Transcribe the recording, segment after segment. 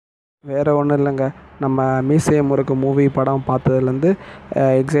வேறு ஒன்றும் இல்லைங்க. நம்ம மீசைய முறுக்கு மூவி படம் பார்த்ததுலேருந்து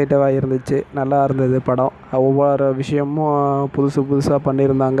எக்ஸைட்டடாக இருந்துச்சு. நல்லா இருந்தது படம். ஒவ்வொரு விஷயமும் புதுசு புதுசாக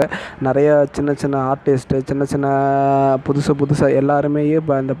பண்ணியிருந்தாங்க. நிறையா சின்ன சின்ன ஆர்டிஸ்ட்டு சின்ன சின்ன புதுசாக எல்லாருமே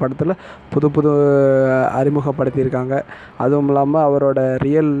இப்போ இந்த படத்தில் புது புது அறிமுகப்படுத்தியிருக்காங்க. அதுவும் இல்லாமல் அவரோட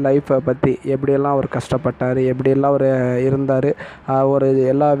ரியல் லைஃப்பை பற்றி எப்படியெல்லாம் அவர் கஷ்டப்பட்டார், எப்படியெல்லாம் அவர் இருந்தார், ஒரு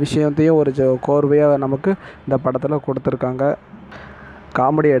எல்லா விஷயத்தையும் ஒரு கோர்வையாக நமக்கு இந்த படத்தில் கொடுத்துருக்காங்க.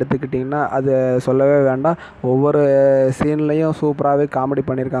 காமெடி எடுத்துக்கிட்டிங்கன்னா அது சொல்லவே வேண்டாம். ஒவ்வொரு சீன்லேயும் சூப்பராகவே காமெடி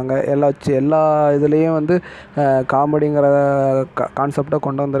பண்ணியிருக்காங்க. எல்லா இதுலேயும் வந்து காமெடிங்கிற கான்செப்டை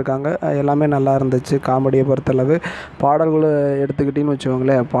கொண்டு வந்திருக்காங்க. எல்லாமே நல்லா இருந்துச்சு காமெடியை பொறுத்தளவு. பாடல்கள் எடுத்துக்கிட்டிங்கன்னு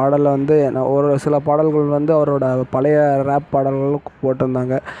வச்சுக்கோங்களேன், பாடலில் வந்து ஒரு சில பாடல்கள் வந்து அவரோட பழைய ரேப் பாடல்களும்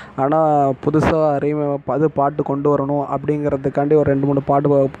போட்டிருந்தாங்க. ஆனால் புதுசாக பாட்டு கொண்டு வரணும் அப்படிங்கிறதுக்காண்டி ஒரு 2-3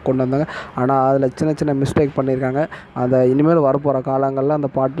 பாட்டு கொண்டு வந்தாங்க. ஆனால் அதில் சின்ன சின்ன மிஸ்டேக் பண்ணியிருக்காங்க. அதை இனிமேல் வரப்போகிற காலங்களில் அந்த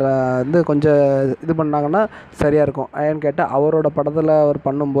பாட்டில் வந்து கொஞ்சம் இது பண்ணாங்கன்னா சரியாக இருக்கும். ஏன்னு கேட்டால் அவரோட படத்தில் அவர்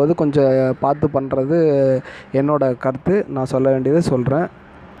பண்ணும்போது கொஞ்சம் பார்த்து பண்ணுறது என்னோட கருத்து. நான் சொல்ல வேண்டியதை சொல்கிறேன்.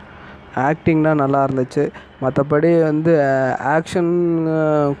 ஆக்டிங்னால் நல்லா இருந்துச்சு. மற்றபடி வந்து ஆக்ஷன்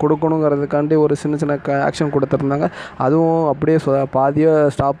கொடுக்கணுங்கிறதுக்காண்டி ஒரு சின்ன சின்ன ஆக்ஷன் கொடுத்துருந்தாங்க. அதுவும் அப்படியே பாதியாக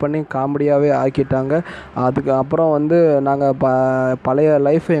ஸ்டாப் பண்ணி காமெடியாகவே ஆக்கிட்டாங்க. அதுக்கு அப்புறம் வந்து நாங்கள் பழைய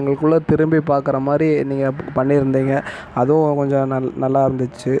லைஃப்பை எங்களுக்குள்ளே திரும்பி பார்க்குற மாதிரி நீங்கள் பண்ணியிருந்தீங்க. அதுவும் கொஞ்சம் நல்லா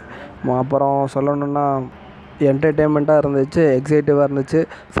இருந்துச்சு. அப்புறம் சொல்லணுன்னா என்டர்டெயின்மெண்ட்டாக இருந்துச்சு, எக்ஸைட்டிவாக இருந்துச்சு,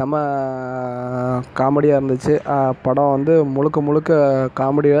 செம காமெடியாக இருந்துச்சு. படம் வந்து முழுக்க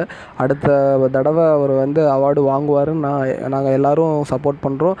காமெடியாக அடுத்த தடவை அவர் வந்து அவார்டு வாங்குவாருன்னு நாங்கள் எல்லோரும் சப்போர்ட்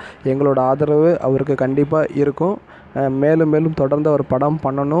பண்ணுறோம். எங்களோட ஆதரவு அவருக்கு கண்டிப்பாக இருக்கும். மேலும் மேலும் தொடர்ந்து அவர் படம்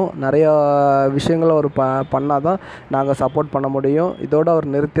பண்ணணும். நிறையா விஷயங்களை அவர் பண்ணால் தான் நாங்கள் சப்போர்ட் பண்ண முடியும். இதோடு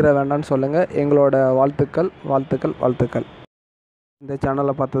அவர் நிறுத்திட வேண்டாம்னு சொல்லுங்கள். எங்களோட வாழ்த்துக்கள். இந்த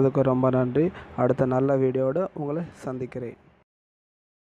சேனலை பார்த்ததுக்கு ரொம்ப நன்றி. அடுத்த நல்ல வீடியோவோடு உங்களை சந்திக்கிறேன்.